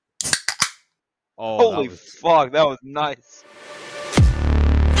Oh, Holy fuck, that was nice.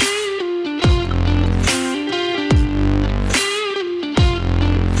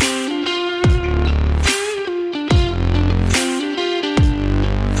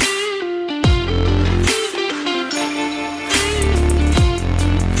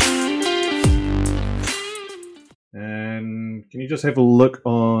 And can you just have a look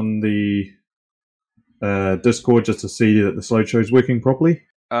on the Discord just to see that the slideshow is working properly?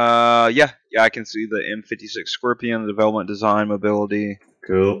 Yeah, I can see the M56 Scorpion, the development, design, mobility.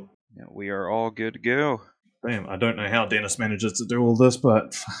 Cool. Yeah, we are all good to go. Damn, I don't know how Dennis manages to do all this,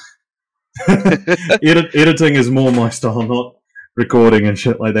 but editing is more my style, not recording and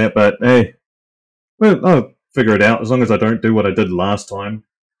shit like that. But hey, well, I'll figure it out as long as I don't do what I did last time.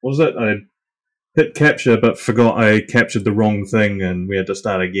 What was it? I hit capture, but forgot I captured the wrong thing, and we had to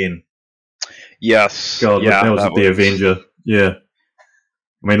start again. Yes. God, yeah, that was the Avenger. Yeah.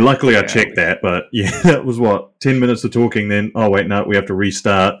 I mean, luckily I checked that, but yeah, that was 10 minutes of talking, then, oh wait, no, we have to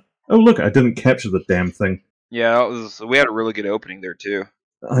restart. Oh look, I didn't capture the damn thing. Yeah, we had a really good opening there too.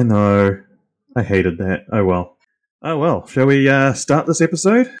 I know. I hated that. Oh well. Shall we start this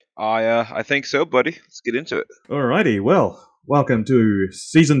episode? I think so, buddy. Let's get into it. Alrighty, well, welcome to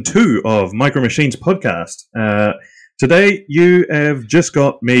Season 2 of Micro Machines Podcast. Today, you have just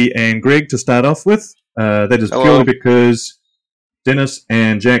got me and Greg to start off with. That is purely because Dennis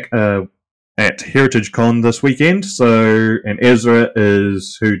and Jack are at Heritage Con this weekend, and Ezra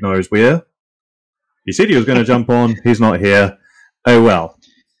is who knows where. He said he was going to jump on, he's not here. Oh well.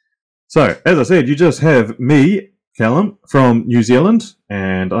 So, as I said, you just have me, Callum, from New Zealand,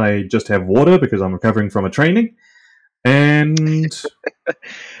 and I just have water because I'm recovering from a training. And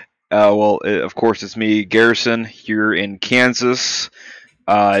of course, it's me, Garrison, here in Kansas.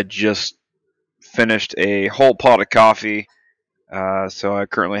 Just finished a whole pot of coffee, so I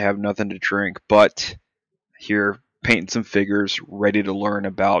currently have nothing to drink, but here painting some figures, ready to learn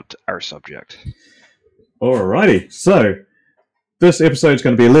about our subject. Alrighty, so this episode's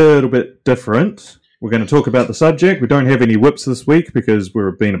going to be a little bit different. We're going to talk about the subject. We don't have any whips this week because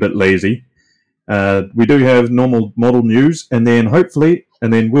we're being a bit lazy. We do have normal model news, and then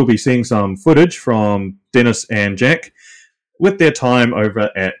we'll be seeing some footage from Dennis and Jack with their time over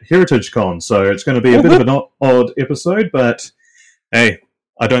at Heritage Con. So it's going to be a bit of an odd episode, but hey,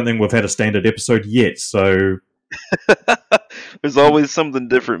 I don't think we've had a standard episode yet, so there's always something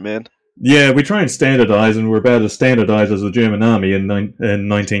different, man. Yeah, we try and standardize, and we're about as standardized as the German army in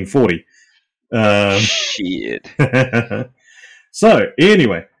 1940. Shit. So,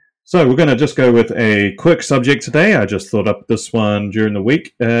 anyway. So, we're going to just go with a quick subject today. I just thought up this one during the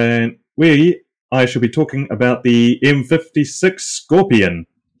week. And I shall be talking about the M56 Scorpion.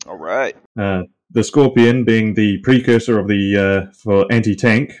 All right. The Scorpion being the precursor of for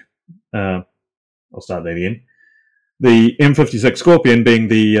anti-tank. I'll start that again. The M56 Scorpion being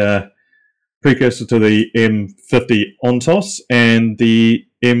the precursor to the M50 Ontos and the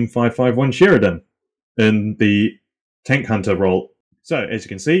M551 Sheridan in the tank hunter role. So, as you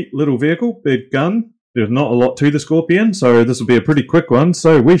can see, little vehicle, big gun. There's not a lot to the Scorpion, so this will be a pretty quick one.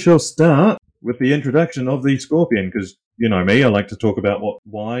 So we shall start with the introduction of the Scorpion, because you know me, I like to talk about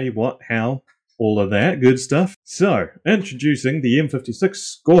why, how, all of that good stuff. So, introducing the M56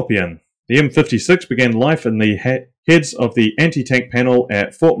 Scorpion. The M56 began life in the heads of the anti-tank panel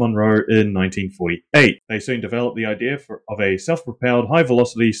at Fort Monroe in 1948. They soon developed the idea of a self-propelled,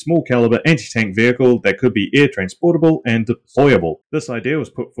 high-velocity, small-caliber anti-tank vehicle that could be air-transportable and deployable. This idea was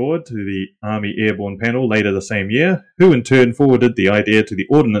put forward to the Army Airborne Panel later the same year, who in turn forwarded the idea to the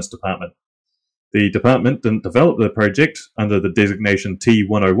Ordnance Department. The department didn't develop the project under the designation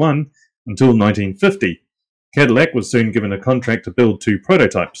T-101 until 1950. Cadillac was soon given a contract to build 2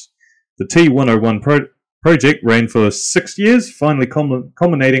 prototypes. The T-101 project ran for 6 years, finally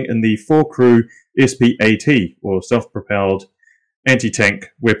culminating in the 4-crew SPAT, or self-propelled anti-tank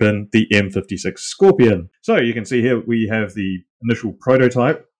weapon, the M56 Scorpion. So you can see here we have the initial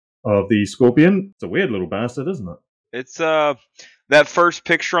prototype of the Scorpion. It's a weird little bastard, isn't it? It's that first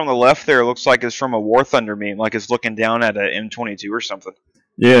picture on the left there looks like it's from a War Thunder meme, like it's looking down at an M22 or something.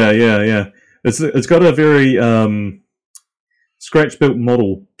 Yeah. It's got a very scratch-built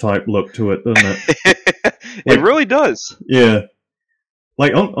model type look to it, doesn't it? It really does. Yeah.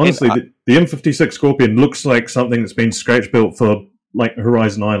 Like, honestly, the M56 Scorpion looks like something that's been scratch-built for, like,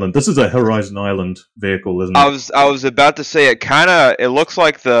 Horizon Island. This is a Horizon Island vehicle, isn't it? I was about to say, it looks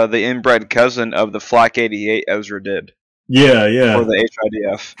like the inbred cousin of the Flak 88 Ezra did. Yeah. Or the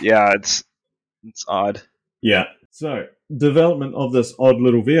HIDF. Yeah, it's odd. Yeah. So, development of this odd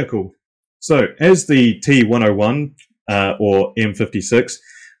little vehicle. So, as the T-101, or M56,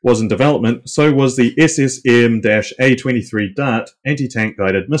 was in development, so was the SSM-A23 Dart anti-tank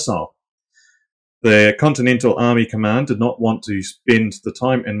guided missile. The Continental Army Command did not want to spend the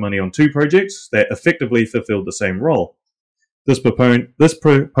time and money on two projects that effectively fulfilled the same role. This postponed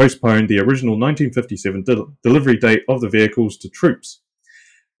the original 1957 delivery date of the vehicles to troops.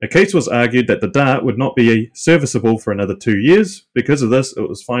 A case was argued that the Dart would not be serviceable for another 2 years. Because of this, it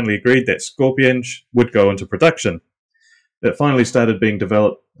was finally agreed that Scorpion would go into production. It finally started being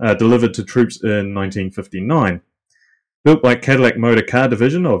delivered to troops in 1959. Built by Cadillac Motor Car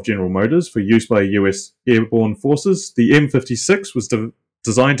Division of General Motors for use by U.S. airborne forces, the M56 was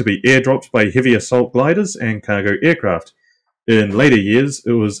designed to be airdropped by heavy assault gliders and cargo aircraft. In later years,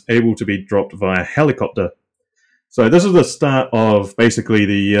 it was able to be dropped via helicopter. So this is the start of basically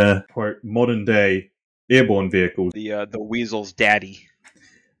the quote modern-day airborne vehicles. The Weasel's daddy.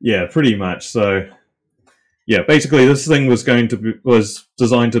 Yeah, pretty much. So yeah, basically this thing was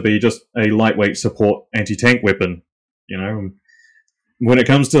designed to be just a lightweight support anti-tank weapon. You know, when it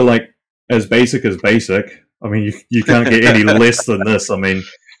comes to like as basic, I mean, you can't get any less than this. I mean,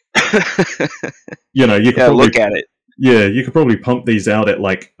 you know, you could probably look at it. Yeah, you could probably pump these out at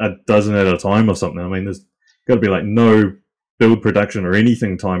like a dozen at a time or something. I mean, there's got to be like no build production or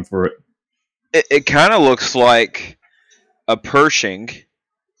anything time for it. It kind of looks like a Pershing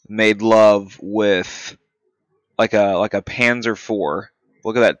made love with like a Panzer IV.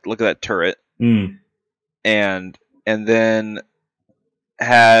 Look at that turret. And then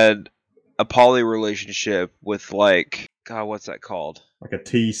had a poly relationship with like, God, what's that called? Like a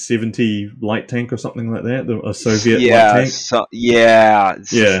T-70 light tank or something like that? A Soviet light tank? It's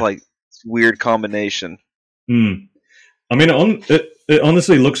just like it's a weird combination. I mean, it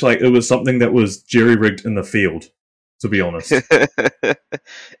honestly looks like it was something that was jerry-rigged in the field, to be honest.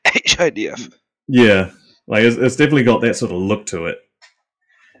 HIDF. Yeah, like it's definitely got that sort of look to it.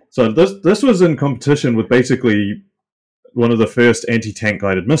 So this was in competition with basically one of the first anti-tank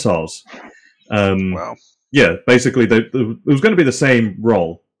guided missiles. Wow. Yeah, basically it was going to be the same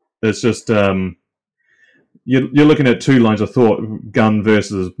role. It's just you're looking at two lines of thought: gun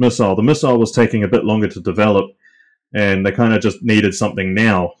versus missile. The missile was taking a bit longer to develop, and they kind of just needed something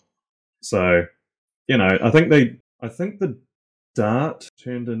now. So, you know, I think the Dart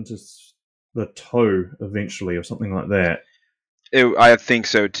turned into the TOW eventually, or something like that. I think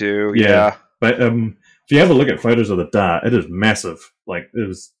so too. Yeah. But if you have a look at photos of the Dart, it is massive. Like, it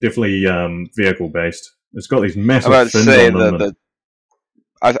was definitely vehicle based. It's got these massive fins on them.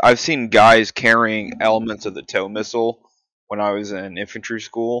 I've seen guys carrying elements of the TOW missile when I was in infantry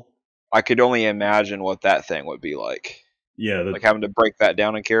school. I could only imagine what that thing would be like. Yeah, like having to break that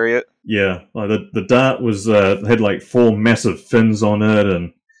down and carry it. Yeah, like the Dart was had like 4 massive fins on it,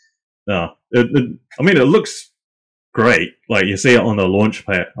 and I mean, it looks great. Like you see it on a launcher,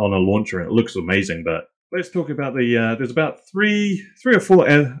 and it looks amazing. But let's talk about there's about three or four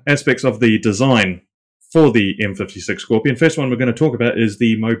aspects of the design for the M56 Scorpion. First one we're going to talk about is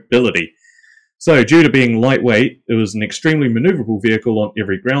the mobility. So, due to being lightweight, it was an extremely maneuverable vehicle on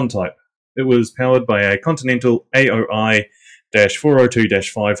every ground type. It was powered by a Continental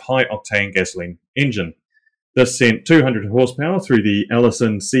AOI-402-5 high-octane gasoline engine. This sent 200 horsepower through the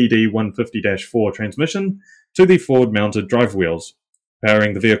Allison CD150-4 transmission to the forward-mounted drive wheels,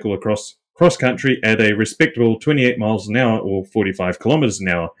 powering the vehicle across cross-country at a respectable 28 miles an hour or 45 kilometers an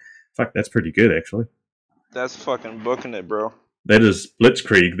hour. Fuck, that's pretty good, actually. That's fucking booking it, bro. That is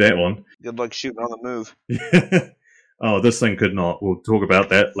blitzkrieg, that one. Good luck shooting on the move. Oh, this thing could not. We'll talk about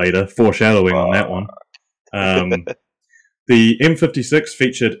that later. Foreshadowing on that one. The M56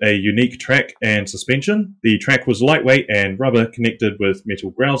 featured a unique track and suspension. The track was lightweight and rubber connected with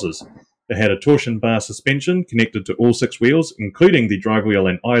metal grousers. It had a torsion bar suspension connected to all 6 wheels, including the drive wheel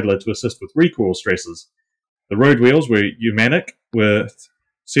and idler to assist with recoil stresses. The road wheels were pneumatic with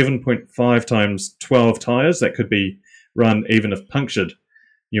 7.5 times 12 tires that could be run even if punctured.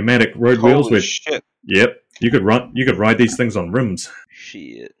 Pneumatic road wheels were... shit. Yep. You could ride these things on rims.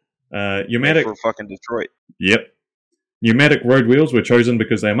 Shit. Pneumatic... For fucking Detroit. Yep. Pneumatic road wheels were chosen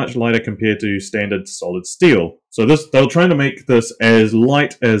because they are much lighter compared to standard solid steel. So they were trying to make this as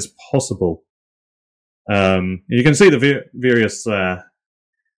light as possible. You can see the various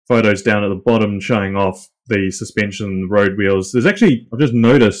photos down at the bottom showing off the suspension road wheels. There's actually, I've just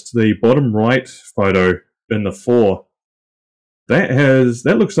noticed the bottom right photo in the 4.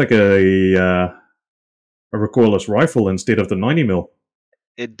 That looks like a recoilless rifle instead of the 90mm.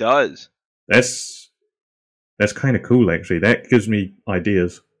 It does. That's kind of cool, actually. That gives me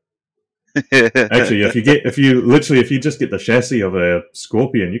ideas. Actually, if you just get the chassis of a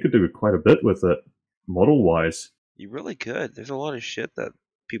Scorpion, you could do quite a bit with it, model wise. You really could. There's a lot of shit that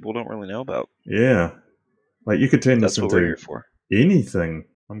people don't really know about. Yeah. Like, you could turn That's this what we're into here for. anything.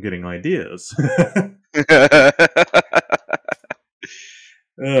 I'm getting ideas.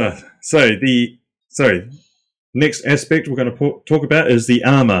 Next aspect we're going to talk about is the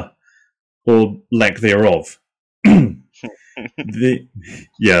armor, or lack thereof.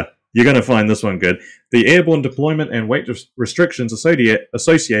 Yeah, you're going to find this one good. The airborne deployment and weight restrictions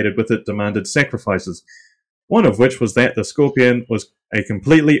associated with it demanded sacrifices, one of which was that the Scorpion was a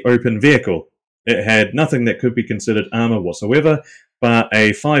completely open vehicle. It had nothing that could be considered armor whatsoever, but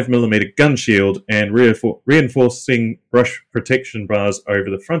a 5mm gun shield and reinforcing brush protection bars over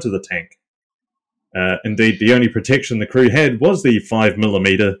the front of the tank. Indeed, the only protection the crew had was the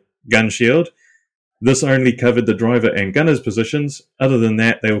 5mm gun shield. This only covered the driver and gunner's positions. Other than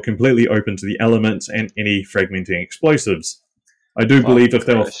that, they were completely open to the elements and any fragmenting explosives. I do believe if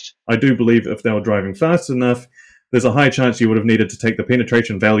they were driving fast enough, there's a high chance you would have needed to take the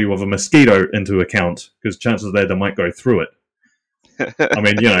penetration value of a mosquito into account, because chances are they might go through it. I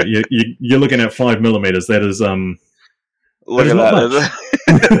mean, you're looking at 5mm. That is Look at that.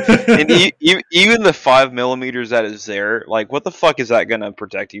 And even the 5mm that is there, like, what the fuck is that gonna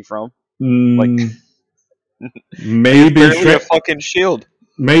protect you from? Like, maybe a fucking shield.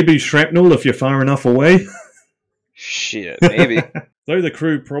 Maybe shrapnel if you're far enough away. Shit, maybe. Though the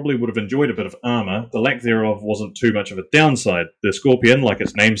crew probably would have enjoyed a bit of armor, the lack thereof wasn't too much of a downside. The Scorpion, like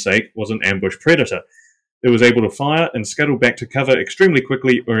its namesake, was an ambush predator. It was able to fire and scuttle back to cover extremely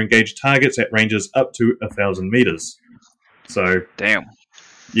quickly or engage targets at ranges up to 1,000 meters. So, damn.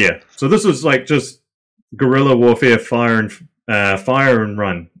 Yeah. So this was like just guerrilla warfare, fire and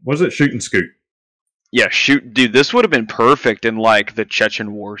run. Was it shoot and scoot? Yeah, shoot, dude. This would have been perfect in like the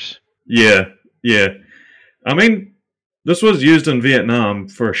Chechen Wars. Yeah. I mean, this was used in Vietnam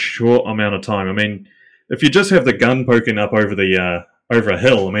for a short amount of time. I mean, if you just have the gun poking up over a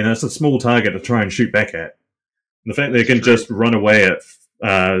hill, I mean, that's a small target to try and shoot back at. And the fact that it can just run away at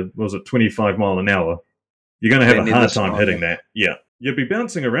 25 mile an hour, you're going to have a hard time hitting that. Yeah. You'd be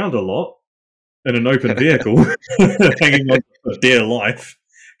bouncing around a lot in an open vehicle, hanging on for dear life.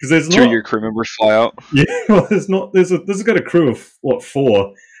 Because there's two of your crew members fly out. Yeah, well, this has got a crew of,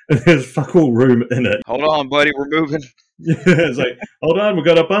 4? And there's fuck all room in it. Hold on, buddy, we're moving. Yeah, it's like, hold on, we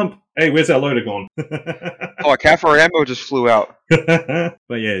got a bump. Hey, where's our loader gone? Half our ammo just flew out.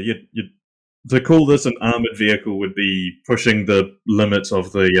 But yeah, to call this an armored vehicle would be pushing the limits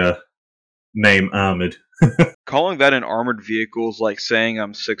of the name armored. Calling that an armored vehicle is like saying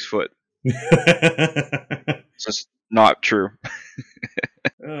I'm 6 foot. It's just not true.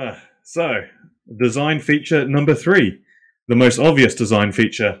 So, design feature number 3. The most obvious design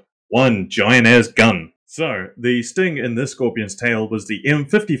feature, one giant-ass gun. So, the sting in this Scorpion's tail was the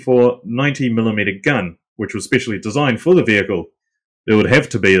M54 90mm gun, which was specially designed for the vehicle. It would have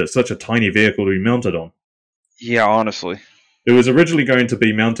to be that such a tiny vehicle to be mounted on. Yeah, honestly. It was originally going to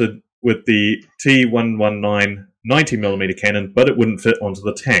be mounted with the T119 90mm cannon, but it wouldn't fit onto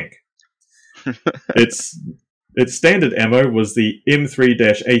the tank. Its standard ammo was the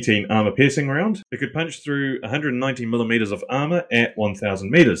M3-18 armor-piercing round. It could punch through 190mm of armor at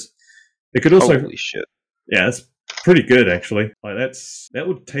 1,000 meters. It could also... Holy shit. Yeah, it's pretty good, actually. Like that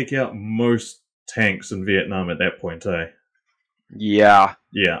would take out most tanks in Vietnam at that point, eh? Yeah.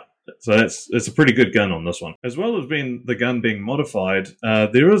 Yeah. So it's a pretty good gun on this one. As well as the gun being modified,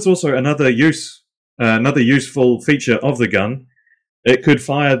 there is also another useful feature of the gun. It could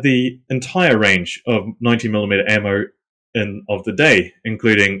fire the entire range of 90mm ammo of the day,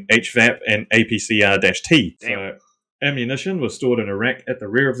 including HVAP and APCR-T. So, ammunition was stored in a rack at the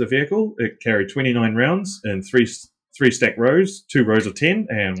rear of the vehicle. It carried 29 rounds in three stack rows, 2 rows of 10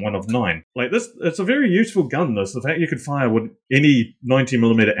 and 1 of 9. Like this, it's a very useful gun. The fact you could fire with any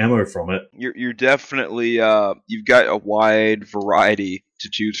 90mm ammo from it. You're definitely you've got a wide variety to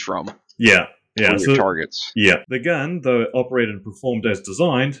choose from. Yeah. Yeah, your targets. Yeah. The gun, though it operated and performed as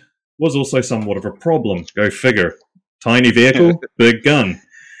designed, was also somewhat of a problem. Go figure. Tiny vehicle, big gun.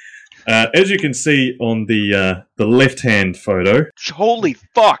 As you can see on the left-hand photo. Holy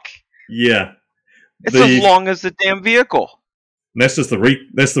fuck! Yeah. It's as long as the damn vehicle. That's just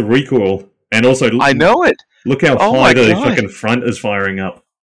the recoil. And also... I know it! Look how high the fucking front is firing up.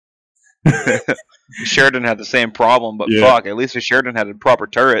 Sheridan had the same problem, but fuck, at least the Sheridan had a proper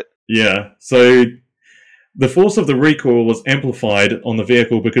turret. Yeah, so the force of the recoil was amplified on the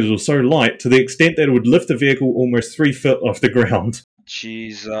vehicle because it was so light to the extent that it would lift the vehicle almost 3 feet off the ground.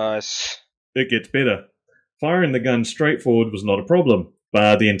 Jesus. It gets better. Firing the gun straight forward was not a problem,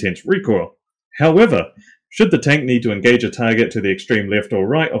 bar the intense recoil. However, should the tank need to engage a target to the extreme left or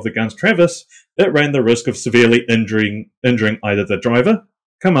right of the gun's traverse, it ran the risk of severely injuring either the driver,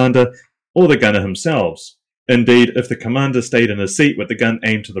 commander, or the gunner himself. Indeed, if the commander stayed in his seat with the gun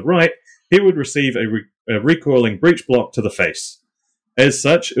aimed to the right, he would receive a recoiling breech block to the face. As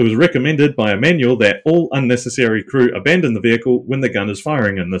such, it was recommended by a manual that all unnecessary crew abandon the vehicle when the gun is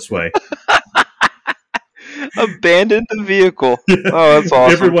firing in this way. Abandon the vehicle. Oh, that's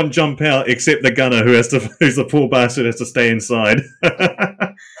awesome. Everyone jump out except the gunner, who's the poor bastard, has to stay inside.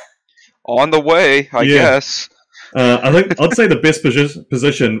 On the way, I guess. I think I'd say the best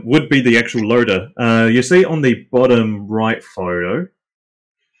position would be the actual loader. You see on the bottom right photo,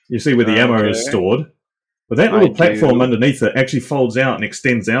 you see where the ammo is stored. But that little platform underneath it actually folds out and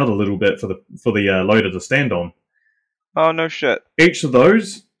extends out a little bit for the loader to stand on. Oh, no shit. Each of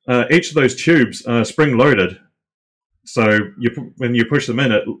those tubes are spring loaded. So when you push them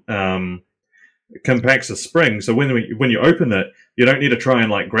in, it compacts a spring. So when you open it, you don't need to try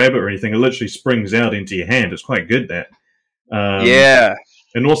and like grab it or anything. It literally springs out into your hand. It's quite good, that. Yeah.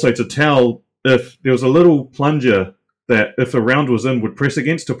 And also to tell if there was a little plunger that if a round was in would press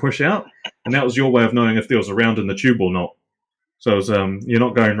against to push out, and that was your way of knowing if there was a round in the tube or not. So it was, you're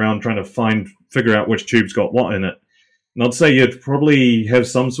not going around trying to figure out which tube's got what in it. And I'd say you'd probably have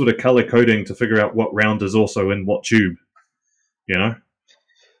some sort of color coding to figure out what round is also in what tube. You know?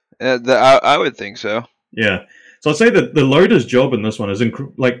 I would think so. Yeah. So I'd say that the loader's job in this one is,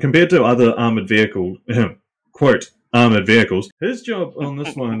 compared to other armored vehicles, quote, armored vehicles, his job on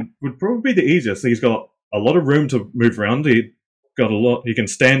this one would probably be the easiest. He's got a lot of room to move around. He can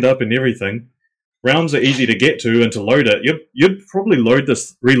stand up and everything. Rounds are easy to get to, and to load it, you'd probably reload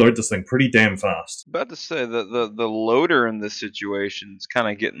this thing pretty damn fast. About to say the loader in this situation is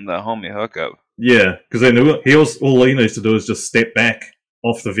kind of getting the homie hookup. Yeah, because then all he needs to do is just step back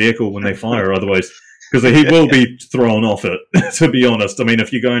off the vehicle when they fire. Otherwise, because he will be thrown off it. To be honest, I mean,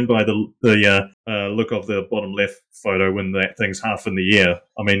 if you're going by the look of the bottom left photo when that thing's half in the air,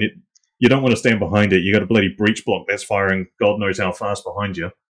 I mean, you don't want to stand behind it. You got a bloody breech block that's firing God knows how fast behind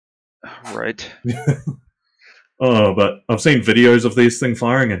you. Right. Oh, but I've seen videos of these things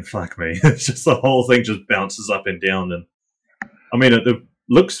firing, and fuck me, it's just the whole thing just bounces up and down. And I mean, it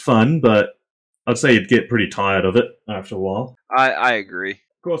looks fun, but I'd say you'd get pretty tired of it after a while. I agree.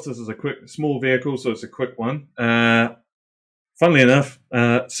 Of course, this is a small vehicle, so it's a quick one. Funnily enough,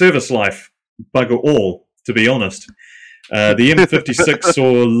 service life, bugger all, to be honest. The M56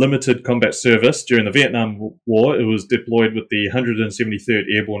 saw limited combat service during the Vietnam War. It was deployed with the 173rd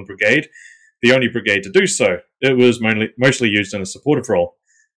Airborne Brigade, the only brigade to do so. It was mostly used in a supportive role.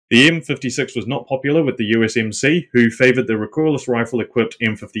 The M56 was not popular with the USMC, who favoured the recoilless rifle-equipped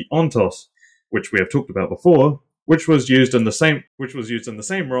M50 Ontos, which we have talked about before, which was used in the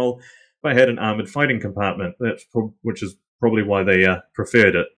same role, but had an armoured fighting compartment. Which is probably why they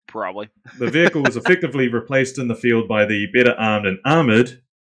preferred it. Probably. The vehicle was effectively replaced in the field by the better armed and armoured,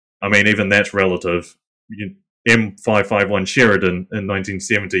 I mean, even that's relative, M551 Sheridan in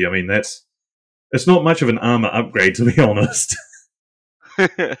 1970. I mean, it's not much of an armour upgrade, to be honest.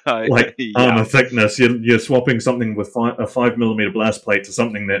 Armour thickness, you're swapping something with a 5mm blast plate to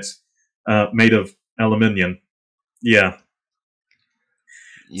something that's made of aluminium. Yeah.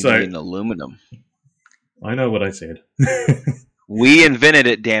 You mean aluminum. I know what I said. We invented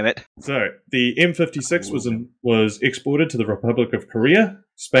it, damn it. So, the M56 was exported to the Republic of Korea,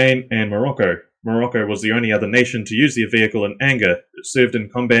 Spain, and Morocco. Morocco was the only other nation to use the vehicle in anger. It served in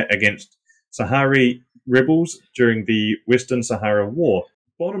combat against Sahrawi rebels during the Western Sahara War.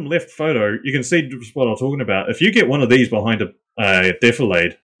 Bottom left photo, you can see what I'm talking about. If you get one of these behind a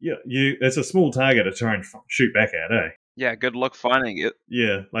defilade, it's a small target to try and shoot back at, eh? Yeah, good luck finding it.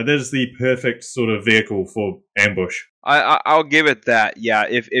 Yeah, like that is the perfect sort of vehicle for ambush. I'll give it that. Yeah,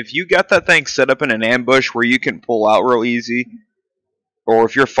 if you got that thing set up in an ambush where you can pull out real easy, or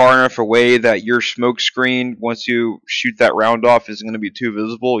if you're far enough away that your smoke screen, once you shoot that round off, isn't going to be too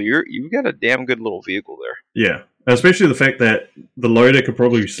visible, you've got a damn good little vehicle there. Yeah, especially the fact that the loader could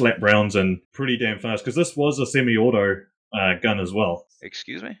probably slap rounds in pretty damn fast, because this was a semi-auto gun as well.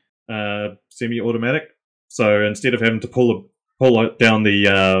 Excuse me? Semi-automatic. So instead of having to pull it down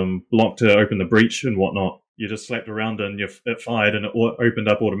the block to open the breech and whatnot, you just slapped around and it fired and it opened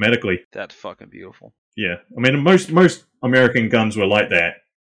up automatically. That's fucking beautiful. Yeah, I mean most American guns were like that,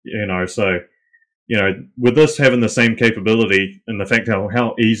 So, with this having the same capability and the fact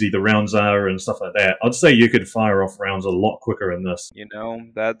how easy the rounds are and stuff like that, I'd say you could fire off rounds a lot quicker in this.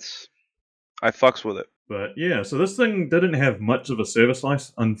 I fucks with it. But yeah, so this thing didn't have much of a service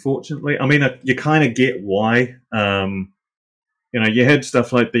life, unfortunately. I mean, you kind of get why. You had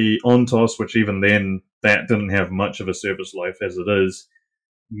stuff like the Ontos, which even then, that didn't have much of a service life as it is.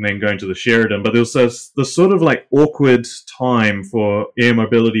 and then going to the Sheridan. But there was this sort of like awkward time for air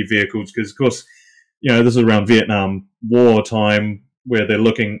mobility vehicles because, of course, this is around Vietnam War time where they're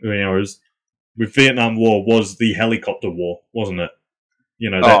looking, with Vietnam War was the helicopter war, wasn't it?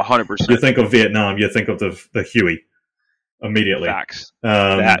 100%. You think of Vietnam, you think of the Huey immediately. Facts.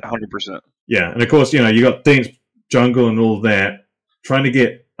 That 100%. Yeah, and of course, you got dense jungle and all that. Trying to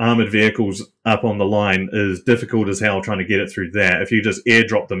get armored vehicles up on the line is difficult as hell. Trying to get it through that if you just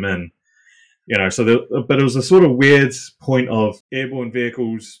airdrop them in, but it was a sort of weird point of airborne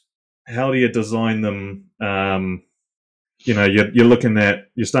vehicles. How do you design them? You're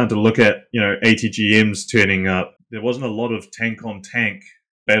starting to look at ATGMs turning up. There wasn't a lot of tank on tank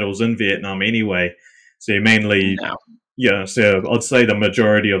battles in Vietnam anyway, so you mainly. No. So I'd say the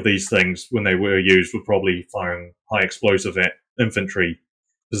majority of these things, when they were used, were probably firing high explosive at infantry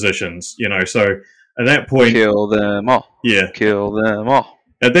positions. So at that point, kill them all. Yeah, kill them all.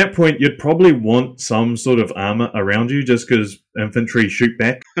 At that point, you'd probably want some sort of armor around you, just because infantry shoot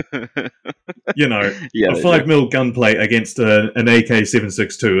back. A 5mm gunplate against an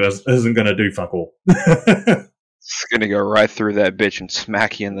AK-762 isn't going to do fuck all. It's going to go right through that bitch and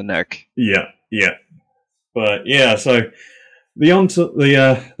smack you in the neck. Yeah. But yeah, so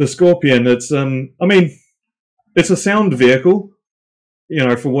the Scorpion, it's it's a sound vehicle,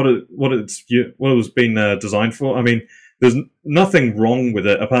 for what it was being designed for. I mean, there's nothing wrong with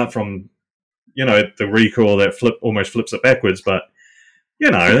it apart from the recoil that almost flips it backwards, but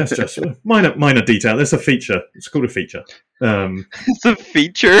that's just a minor detail. That's a feature. It's called a feature. It's a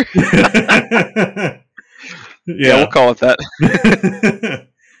feature. Yeah, we'll call it that.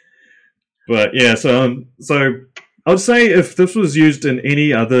 But yeah, so I would say if this was used in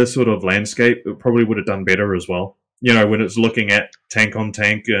any other sort of landscape, it probably would have done better as well. When it's looking at tank on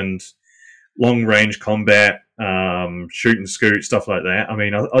tank and long range combat, shoot and scoot, stuff like that. I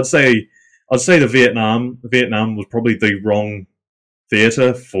mean, I'd say the Vietnam was probably the wrong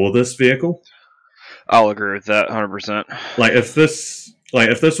theater for this vehicle. I'll agree with that 100%. If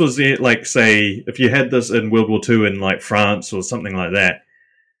this was say if you had this in World War II in France or something like that,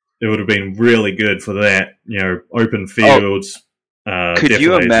 it would have been really good for that, open fields. Could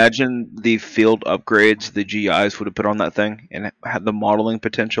you imagine the field upgrades the GIs would have put on that thing and had the modeling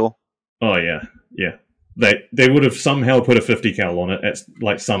potential? Oh yeah. They would have somehow put a 50 cal on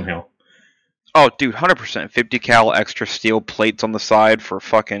it. Somehow. Oh, dude, 100%. 50 cal extra steel plates on the side for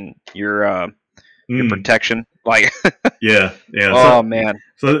fucking your protection. Yeah. Oh man.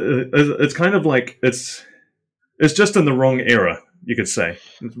 So it's kind of it's just in the wrong era. You could say.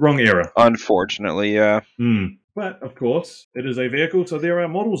 It's wrong era. Unfortunately, yeah. But, of course, it is a vehicle, so there are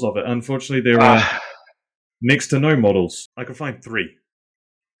models of it. Unfortunately, there are next to no models. I could find 3.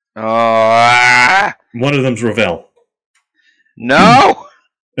 One of them's Revell. No!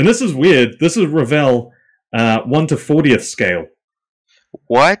 And this is weird. This is Revell 1 to 40th scale.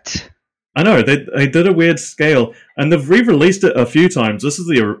 What? I know, they did a weird scale, and they've re-released it a few times. This is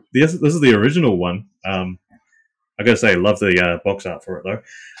the original one. I gotta say, I love the box art for it though.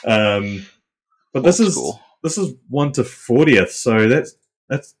 But this is cool. This is 1 to 40th, so that's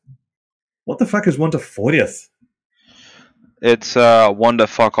what the fuck is 1 to 40th? It's 1 to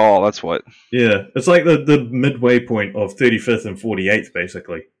fuck all. That's what. Yeah, it's like the midway point of 35th and 48th,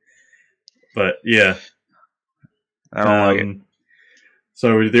 basically. But yeah, I don't like it.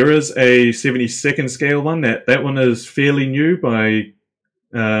 So there is a 72nd scale one. That one is fairly new by.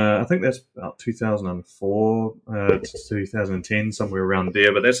 I think that's about 2004 to 2010, somewhere around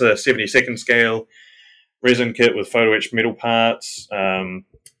there. But that's a 72nd scale resin kit with photo etched metal parts.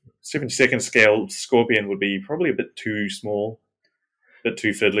 72nd scale Scorpion would be probably a bit too small, a bit too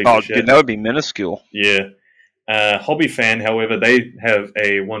fiddly. Oh, dude, that would be minuscule. Yeah. Hobby Fan, however, they have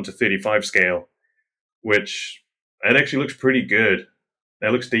a 1 to 35 scale, which that actually looks pretty good.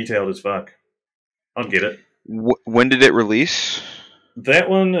 That looks detailed as fuck. I'd get it. When did it release? That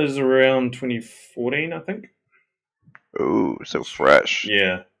one is around 2014, I think. Oh, so fresh.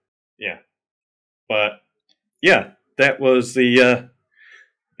 Yeah. But, yeah, that was the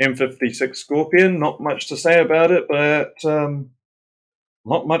M56 Scorpion. Not much to say about it, but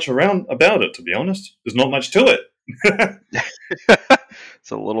not much around about it, to be honest. There's not much to it.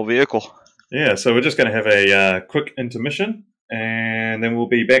 It's a little vehicle. Yeah, so we're just going to have a quick intermission, and then we'll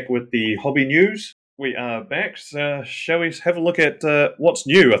be back with the hobby news. We are back. Shall we have a look at what's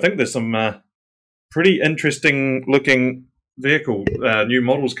new? I think there's some pretty interesting looking new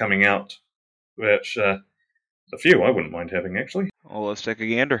models coming out, which a few I wouldn't mind having, actually. Well, let's take a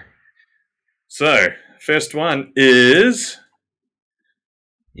gander. So, first one is...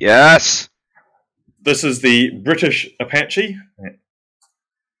 Yes! This is the British Apache.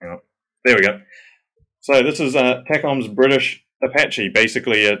 Yeah. There we go. So this is TACOM's British Apache.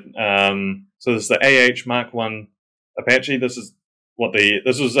 Basically, so this is the AH Mark 1 Apache. This is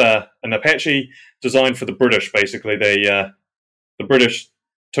an Apache designed for the British. Basically, the British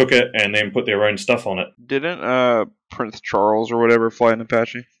took it and then put their own stuff on it. Didn't Prince Charles or whatever fly an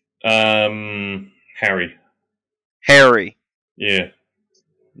Apache? Harry. Harry. Yeah.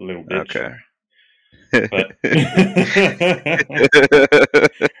 Little bitch. Okay.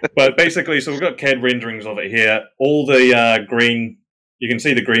 But basically, so we've got CAD renderings of it here. All the green, you can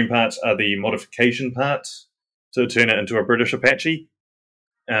see the green parts are the modification parts to turn it into a British Apache.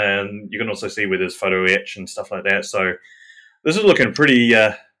 And you can also see where there's photo etch and stuff like that. So this is looking pretty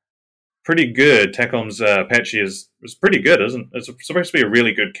good. TACOM's Apache is pretty good, isn't it? It's supposed to be a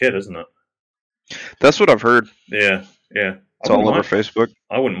really good kit, isn't it? That's what I've heard. Yeah. It's all over Facebook.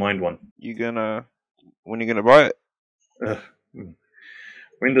 I wouldn't mind one. When are you gonna buy it?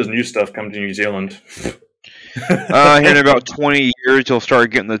 When does new stuff come to New Zealand? Here in about 20 years, you'll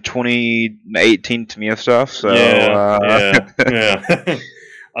start getting the 2018 Tamiya stuff. So yeah.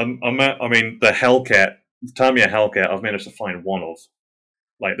 I mean, the Hellcat, the Tamiya Hellcat, I've managed to find one of.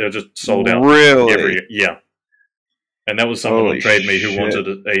 Like, they're just sold out. Really? Yeah. And that was someone on Trade Me who shit. wanted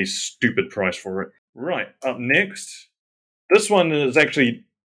a stupid price for it. Right, up next. This one is actually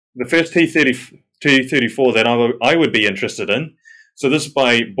the first T34 that I would be interested in. So this is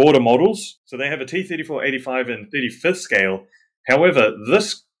by Border Models. So they have a T34 85 and 35th scale. However,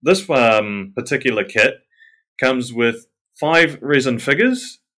 this particular kit comes with 5 resin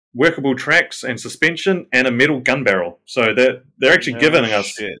figures, workable tracks and suspension, and a metal gun barrel. So they're actually giving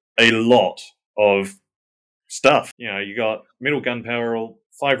us a lot of stuff. You know, you got metal gun barrel,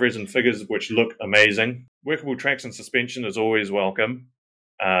 5 resin figures which look amazing. Workable tracks and suspension is always welcome.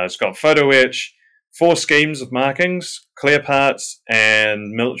 It's got photo etch, 4 schemes of markings, clear parts,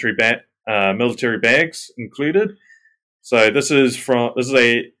 and military bags included. So this is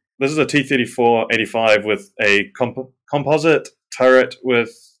a T34 85 with a composite turret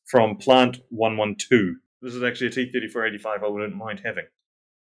from Plant 112. This is actually a T34 85 I wouldn't mind having.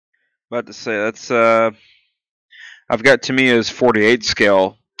 About to say that's I've got Tamiya's 48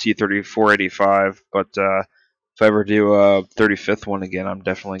 scale T34 85, but if I ever do a 35th one again, I'm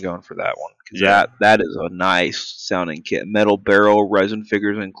definitely going for that one because that is a nice sounding kit. Metal barrel, resin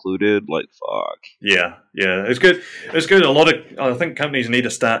figures included. Like fuck. Yeah, it's good. It's good. I think companies need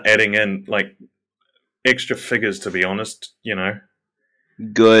to start adding in like extra figures. To be honest, you know,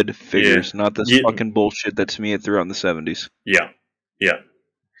 good figures, not this fucking bullshit that Tamiya threw out in the 70s. Yeah.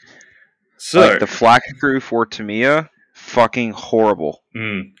 So like the flak crew for Tamiya, fucking horrible.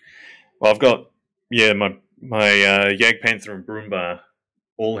 Well, I've got my Jagdpanther and Broombar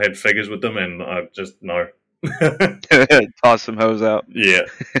all had figures with them, and I just no. Toss some hose out. Yeah.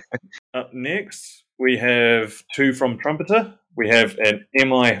 Up next, we have 2 from Trumpeter. We have an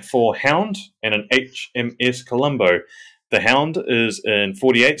MI4 Hound and an HMS Colombo. The Hound is in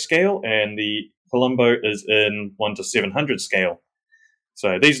 48 scale, and the Colombo is in 1:700 scale.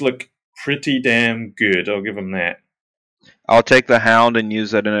 So these look pretty damn good. I'll give them that. I'll take the Hound and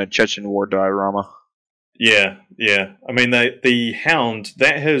use that in a Chechen War diorama. Yeah. I mean, the Hound,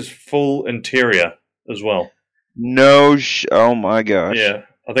 that has full interior as well. Oh my gosh. Yeah,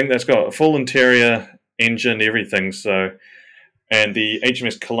 I think that's got a full interior, engine, everything. So, and the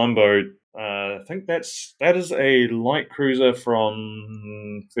HMS Colombo, I think that is a light cruiser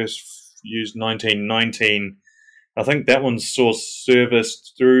from first used 1919. I think that one saw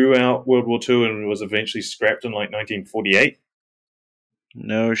service throughout World War II and was eventually scrapped in like 1948.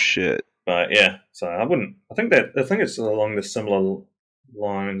 No shit. But yeah, so I think it's along the similar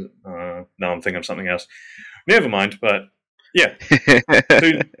lines. No, I'm thinking of something else. Never mind. But yeah,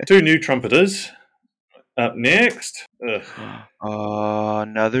 two new trumpeters. Up next,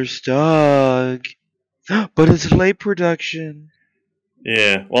 another Stug, but it's late production.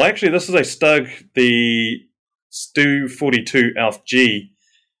 Yeah, well, actually, this is a Stug, the Stu 42 Alf G.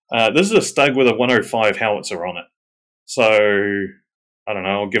 This is a Stug with a 105 howitzer on it. So I don't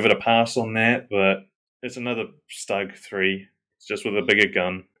know, I'll give it a pass on that, but it's another Stug 3. It's just with a bigger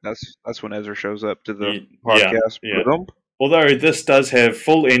gun. That's when Ezra shows up to the podcast. Yeah. Although this does have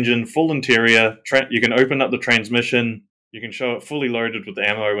full engine, full interior, you can open up the transmission, you can show it fully loaded with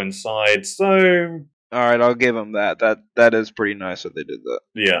ammo inside, so... Alright, I'll give them that. That is pretty nice that they did that.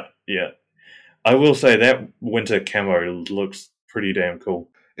 Yeah. I will say that winter camo looks pretty damn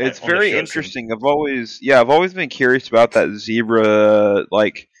cool. It's very interesting. I've always been curious about that zebra,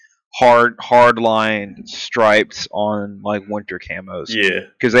 like hard lined stripes on like winter camos. Yeah,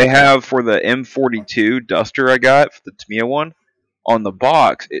 because they have for the M42 Duster I got for the Tamiya one. on the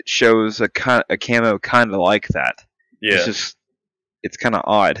box, it shows a camo kind of like that. Yeah. It's kind of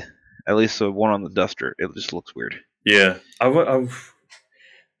odd. At least the one on the Duster, it just looks weird. Yeah. I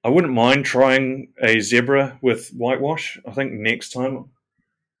wouldn't mind trying a zebra with whitewash. I think next time.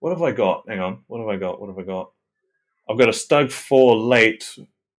 What have I got? Hang on. What have I got? I've got a Stug 4 late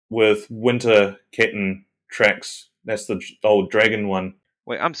with winter kitten tracks. That's the old dragon one.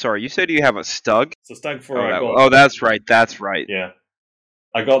 Wait, I'm sorry. You said you have a Stug? It's a Stug 4 that's right. That's right. Yeah.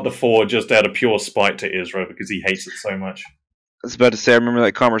 I got the 4 just out of pure spite to Ezra because he hates it so much. I was about to say, I remember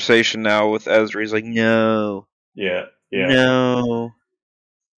that conversation now with Ezra. He's like, no. Yeah. No.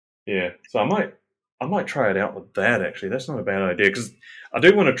 Yeah. So I might try it out with that, actually. That's not a bad idea, because I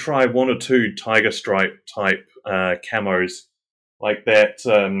do want to try 1 or 2 Tiger Stripe type camos, like that.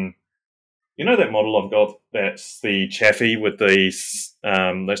 You know that model I've got? That's the Chaffee with the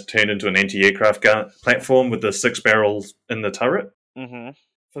that's turned into an anti-aircraft platform with the 6 barrels in the turret. Mm-hmm.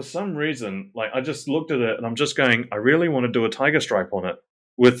 For some reason, like, I just looked at it and I'm just going, I really want to do a Tiger Stripe on it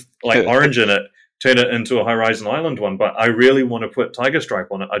with like orange in it, turn it into a Horizon Island one, but I really want to put Tiger Stripe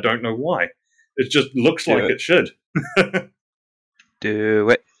on it. I don't know why. It just looks like it should. Do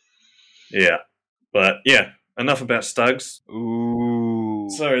it. Yeah. But yeah, enough about Stugs. Ooh.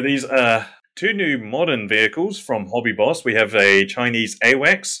 So these are 2 new modern vehicles from Hobby Boss. We have a Chinese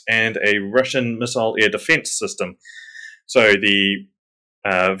AWACS and a Russian missile air defense system. So the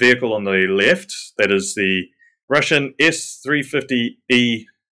vehicle on the left, that is the Russian S-350E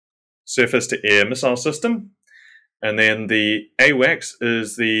surface-to-air missile system. And then the AWACS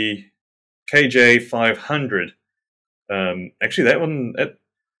is the KJ-500. Actually, that one, it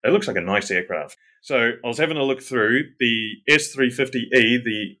looks like a nice aircraft. So I was having a look through the S-350E,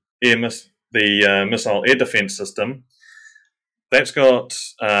 the missile air defense system. That's got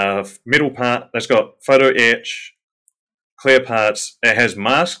metal part. That's got photo etch, clear parts. It has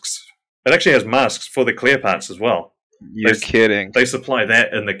masks. It actually has masks for the clear parts as well. You're kidding. They supply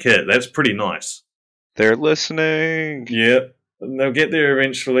that in the kit. That's pretty nice. They're listening. Yeah, they'll get there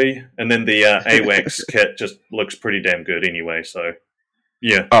eventually. And then the AWACS kit just looks pretty damn good anyway. So,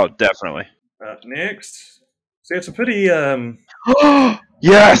 yeah. Oh, definitely. Next. See, it's a pity...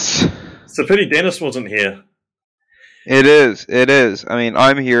 Yes! It's a pity Dennis wasn't here. It is. I mean,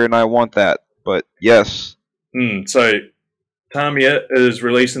 I'm here and I want that, but yes. So, Tamiya is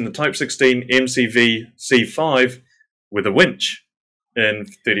releasing the Type 16 MCV C5 with a winch in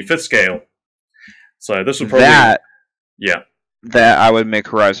 35th scale. So this will probably... That I would make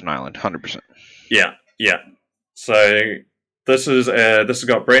Horizon Island, 100%. Yeah. So this has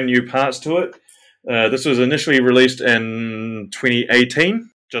got brand new parts to it. This was initially released in 2018,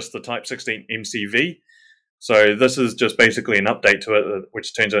 just the Type 16 MCV. So this is just basically an update to it,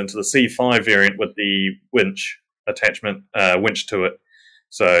 which turns it into the C5 variant with the winch attachment, winch to it.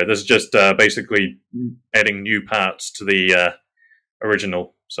 So this is just basically adding new parts to the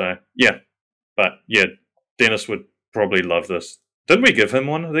original. So yeah, but yeah, Dennis would probably love this. Didn't we give him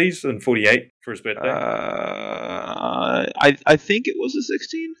one of these in 48 for his birthday? I think it was a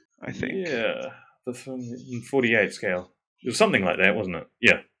 16. I think. Yeah, this one in 48 scale. It was something like that, wasn't it?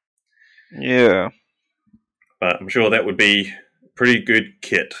 Yeah. Yeah. But I'm sure that would be a pretty good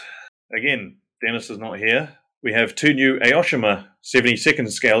kit. Again, Dennis is not here. We have 2 new Aoshima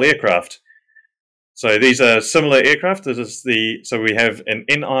 72nd scale aircraft. So these are similar aircraft. So we have an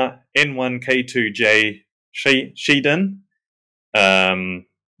N1K2J Shiden,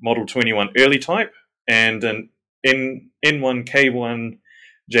 Model 21 early type, and an N1K1JB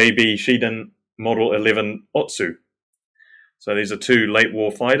Shiden Model 11 Otsu. So these are 2 late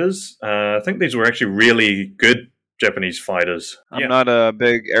war fighters. I think these were actually really good Japanese fighters. I'm not a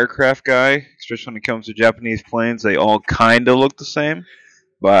big aircraft guy, especially when it comes to Japanese planes. They all kind of look the same,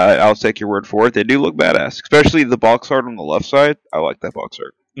 but I'll take your word for it. They do look badass, especially the box art on the left side. I like that box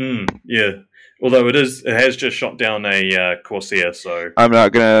art. Yeah. Although it has just shot down a Corsair, so... I'm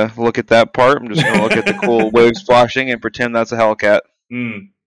not going to look at that part. I'm just going to look at the cool waves flashing and pretend that's a Hellcat. And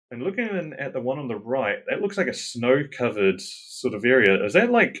looking at the one on the right, that looks like a snow-covered sort of area. Is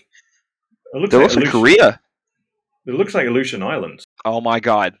that like... It looks like Korea. It looks like Aleutian Islands. Oh my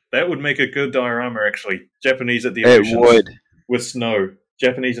god. That would make a good diorama, actually. Japanese at the Aleutians. It would. With snow.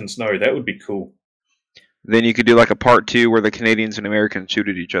 Japanese and snow. That would be cool. Then you could do like a part 2 where the Canadians and Americans shoot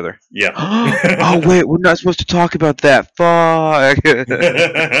at each other. Yeah. Oh wait, we're not supposed to talk about that. Fuck.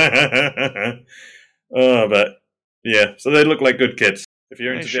 But yeah, so they look like good kits. If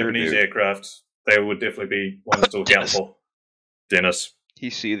you're into Japanese aircraft, they would definitely be ones to look out for. Dennis.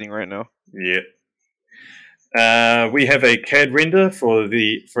 He's seething right now. Yeah. We have a CAD render for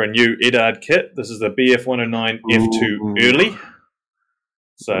a new Edard kit. This is the BF-109 F2 Early.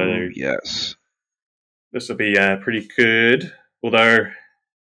 So yes, this will be pretty good. Although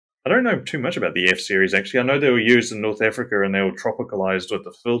I don't know too much about the F series. Actually, I know they were used in North Africa and they were tropicalized with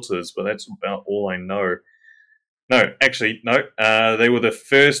the filters, but that's about all I know. No, actually, no. They were the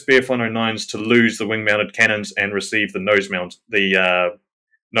first BF-109s to lose the wing-mounted cannons and receive the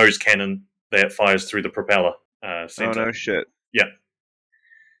nose cannon that fires through the propeller center. Oh no shit. Yeah,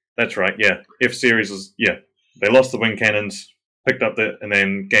 that's right. Yeah, F series is they lost the wing cannons, picked up and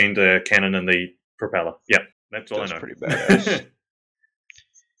then gained a cannon in the propeller. Yeah, that's all I know. Pretty badass.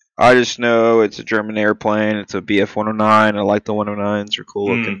 I just know it's a German airplane. It's a BF-109. I like the 109s. They're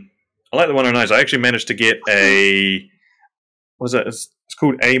cool looking. I like the 109s. I actually managed to get it's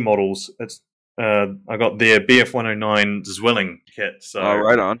called A models. It's I got their BF-109 Zwilling kit. So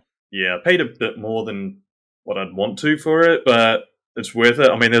right on. Yeah, I paid a bit more than what I'd want to for it, but it's worth it.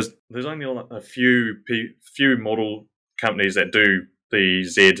 I mean, there's only a few model companies that do the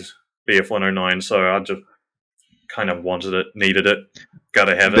Z BF-109, so I just kind of wanted it, needed it,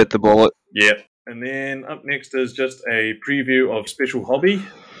 gotta have it. Bit the bullet. Yeah. And then up next is just a preview of Special Hobby.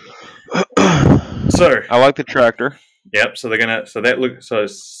 So I like the tractor. Yep. So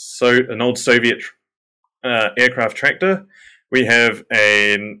an old Soviet aircraft tractor. We have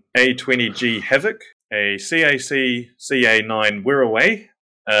an A20G Havoc, a CAC CA9 Wirraway.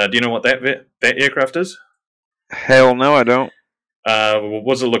 Do you know what that aircraft is? Hell no, I don't.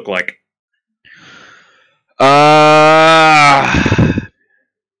 What does it look like?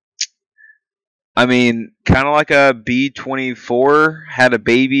 I mean, kind of like a B-24 had a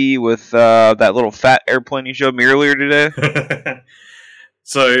baby with that little fat airplane you showed me earlier today.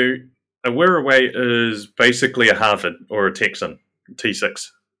 So a Wirraway is basically a Harvard or a Texan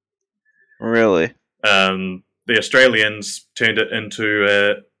T6. Really? The Australians turned it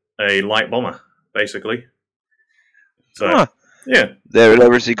into a light bomber, basically. So yeah, they would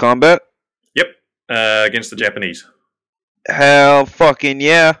ever see combat? Yep, against the Japanese. Hell, fucking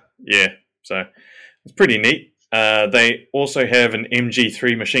yeah! Yeah, so it's pretty neat. They also have an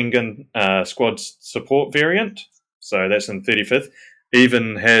MG3 machine gun squad support variant, so that's in 35th.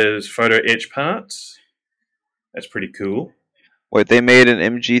 Even has photo etch parts. That's pretty cool. Wait, they made an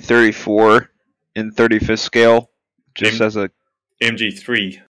MG34 in 35th scale just as a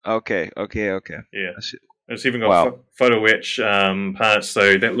MG3. Okay. Yeah, it's even got photo etch parts,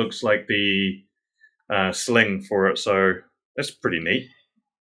 so that looks like the sling for it. So that's pretty neat.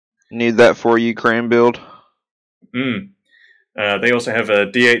 Need that for Ukraine build. They also have a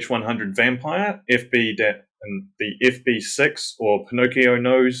DH100 Vampire, and the FB6 or Pinocchio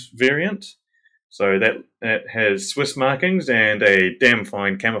nose variant. So that has Swiss markings and a damn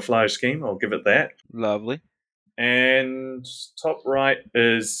fine camouflage scheme. I'll give it that. Lovely. And top right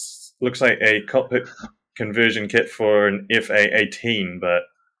looks like a cockpit conversion kit for an FA-18, but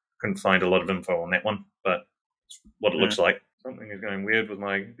couldn't find a lot of info on that one. But it's what it looks like. Something is going weird with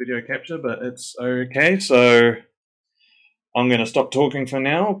my video capture, but it's okay. So I'm going to stop talking for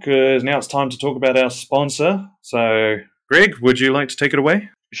now because now it's time to talk about our sponsor. So, Greg, would you like to take it away?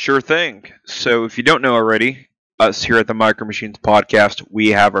 Sure thing. So, if you don't know already, us here at the Micro Machines Podcast, we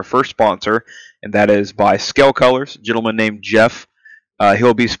have our first sponsor, and that is by Scale Colors, a gentleman named Jeff.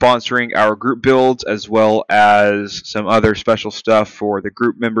 He'll be sponsoring our group builds as well as some other special stuff for the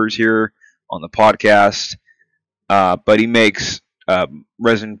group members here on the podcast. But he makes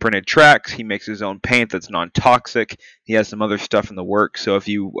resin printed tracks. He makes his own paint that's non-toxic. He has some other stuff in the works. So if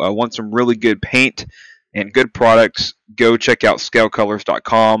you want some really good paint and good products, go check out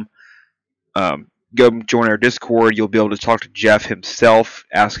scalecolors.com. Go join our Discord. You'll be able to talk to Jeff himself,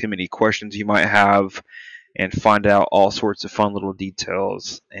 ask him any questions you might have, and find out all sorts of fun little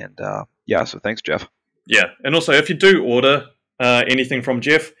details. And so thanks, Jeff. Yeah, and also if you do order anything from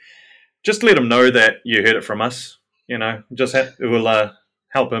Jeff, just let him know that you heard it from us. You know, it will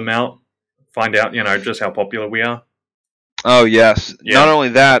help him out, find out, just how popular we are. Oh, yes. Yeah. Not only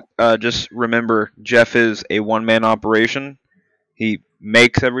that, just remember, Jeff is a one-man operation. He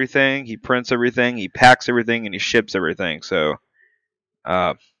makes everything, he prints everything, he packs everything, and he ships everything. So,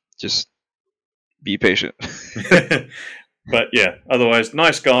 just be patient. But, yeah, otherwise,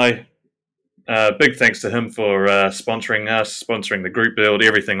 nice guy. Big thanks to him for sponsoring us, sponsoring the group build,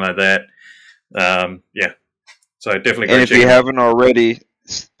 everything like that. Yeah. So definitely go check him out. And if you haven't already,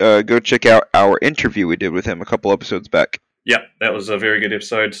 go check out our interview we did with him a couple episodes back. Yeah, that was a very good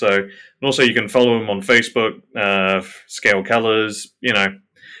episode. So, and also you can follow him on Facebook, Scale Colors.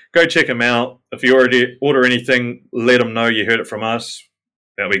 Go check him out. If you already order anything, let him know you heard it from us.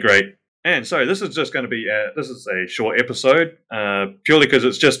 That'll be great. And so this is just going to be this is a short episode, purely because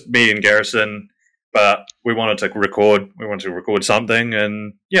it's just me and Garrison. but we wanted to record something,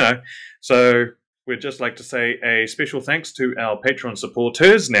 and so we'd just like to say a special thanks to our Patreon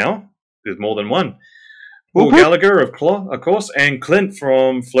supporters. Now there's more than one. Paul Gallagher of course, and Clint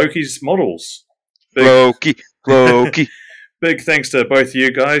from Floki's Models. Floki. Big thanks to both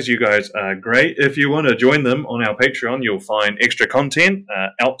you guys. You guys are great. If you want to join them on our Patreon, you'll find extra content,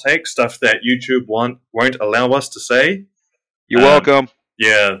 outtakes, stuff that YouTube won't allow us to say. You're welcome.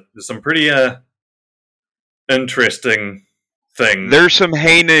 Yeah, there's some pretty interesting things. There's some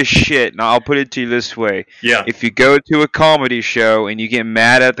heinous shit. Now, I'll put it to you this way. Yeah. If you go to a comedy show and you get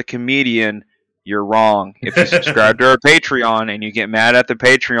mad at the comedian, you're wrong. If you subscribe to our Patreon and you get mad at the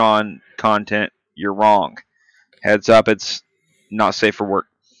Patreon content, you're wrong. Heads up, it's not safe for work.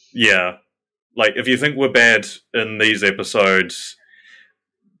 Yeah. Like, if you think we're bad in these episodes,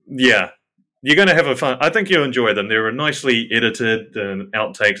 yeah, you're going to have a fun. I think you'll enjoy them. They're nicely edited and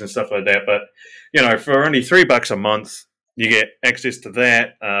outtakes and stuff like that. But, for only $3 a month, you get access to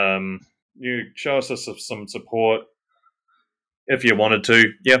that. You show us some support if you wanted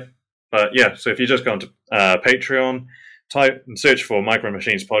to. Yeah. But, yeah, so if you just go onto Patreon, type and search for Micro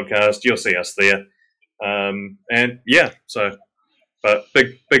Machines Podcast, you'll see us there. And, yeah, so... But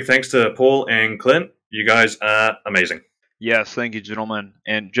big thanks to Paul and Clint. You guys are amazing. Yes, thank you, gentlemen.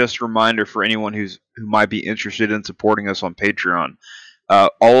 And just a reminder for anyone who might be interested in supporting us on Patreon.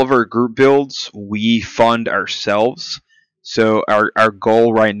 All of our group builds, we fund ourselves. So our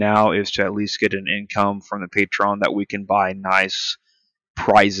goal right now is to at least get an income from the Patreon that we can buy nice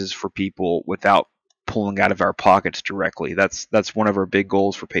prizes for people without pulling out of our pockets directly. That's one of our big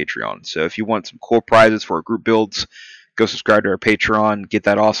goals for Patreon. So if you want some cool prizes for our group builds, go subscribe to our Patreon, get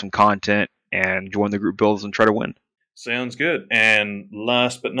that awesome content, and join the group builds and try to win. Sounds good. And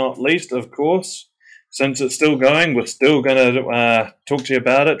last but not least, of course, since it's still going, we're still going to talk to you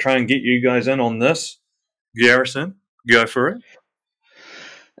about it, try and get you guys in on this. Garrison, go for it.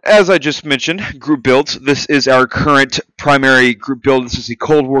 As I just mentioned, group builds. This is our current primary group build. This is the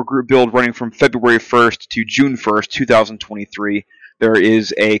Cold War group build running from February 1st to June 1st, 2023. There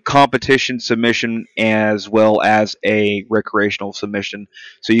is a competition submission as well as a recreational submission.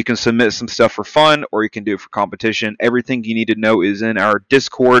 So you can submit some stuff for fun or you can do it for competition. Everything you need to know is in our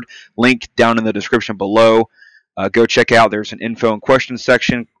Discord, link down in the description below. Go check out. There's an info and questions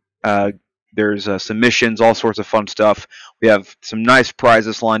section. There's submissions, all sorts of fun stuff. We have some nice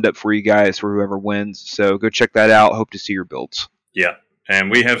prizes lined up for you guys for whoever wins. So go check that out. Hope to see your builds. Yeah,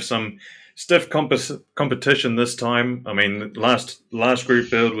 and we have some stiff competition this time. I mean, last group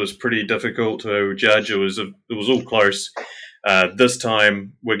build was pretty difficult to judge. It was all close. This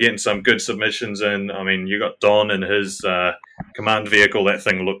time we're getting some good submissions in. I mean, you got Don and his command vehicle. That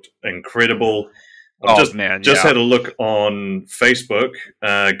thing looked incredible. Just had a look on Facebook.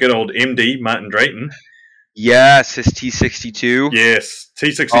 Good old MD Martin Drayton. Yes, his T62. Yes,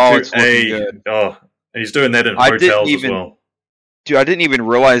 T62A. Oh, he's doing that in hotels as well. Dude, I didn't even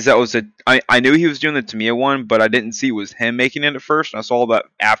realize that was I knew he was doing the Tamiya one, but I didn't see it was him making it at first. And I saw that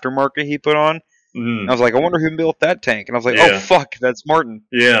aftermarket he put on. And I was like, I wonder who built that tank. And I was like, oh, fuck, that's Martin.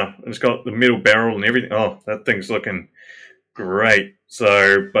 Yeah, it's got the middle barrel and everything. Oh, that thing's looking great.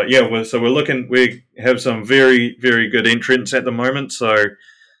 So, but yeah, we have some very, very good entrants at the moment. So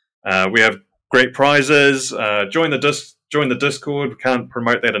we have great prizes. Join the Discord. We can't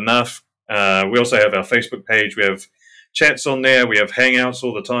promote that enough. We also have our Facebook page. We have chats on there. We have hangouts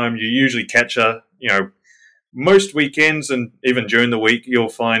all the time. You usually catch most weekends and even during the week, you'll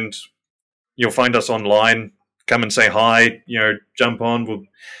find us online. Come and say hi. Jump on.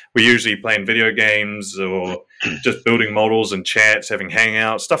 We're usually playing video games or just building models and chats, having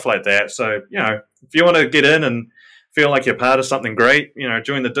hangouts, stuff like that. So if you want to get in and feel like you're part of something great,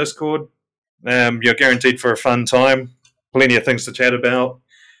 join the Discord. You're guaranteed for a fun time. Plenty of things to chat about.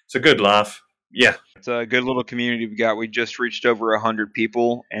 It's a good laugh. Yeah. It's a good little community we got. We just reached over 100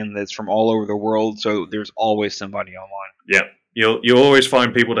 people, and it's from all over the world, so there's always somebody online. Yeah. You'll always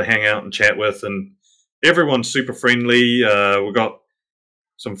find people to hang out and chat with, and everyone's super friendly. We've got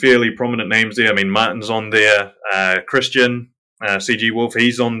some fairly prominent names there. I mean, Martin's on there. Christian, CG Wolf,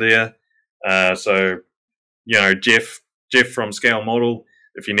 he's on there. So, Jeff from Scale Model,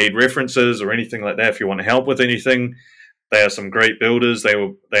 if you need references or anything like that, if you want help with anything, they are some great builders. They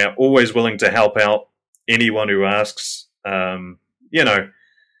are always willing to help out anyone who asks. It's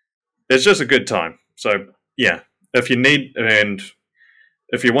just a good time. So, yeah, if you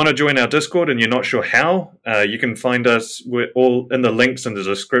want to join our Discord and you're not sure how, you can find us. We're all in the links in the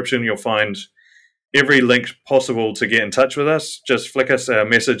description. You'll find every link possible to get in touch with us. Just flick us a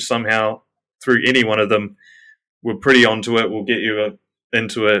message somehow through any one of them. We're pretty onto it. We'll get you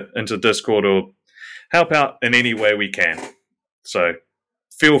into Discord, or help out in any way we can. So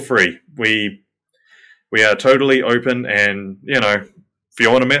feel free. We are totally open, and if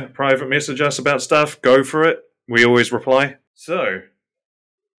you want to private message us about stuff, go for it. We always reply. So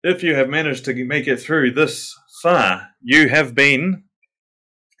if you have managed to make it through this far, you have been...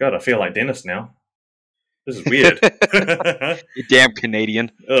 God, I feel like Dennis now. This is weird. You damn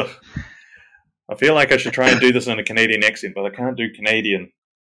Canadian. Ugh. I feel like I should try and do this in a Canadian accent, but I can't do Canadian.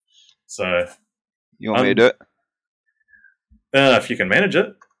 So... You want me to do it? If you can manage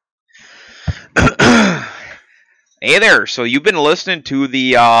it. Hey there, so you've been listening to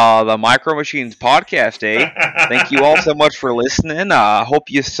the Micro Machines podcast, eh? Thank you all so much for listening. Hope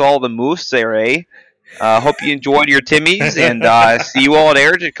you saw the moose there, eh? Hope you enjoyed your Timmies, and see you all at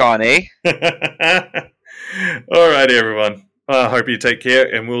EricCon, eh? Alright, everyone. I hope you take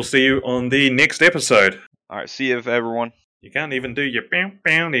care, and we'll see you on the next episode. Alright, see you, everyone. You can't even do your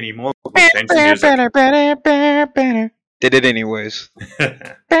bam anymore. Change the music. Did it anyways.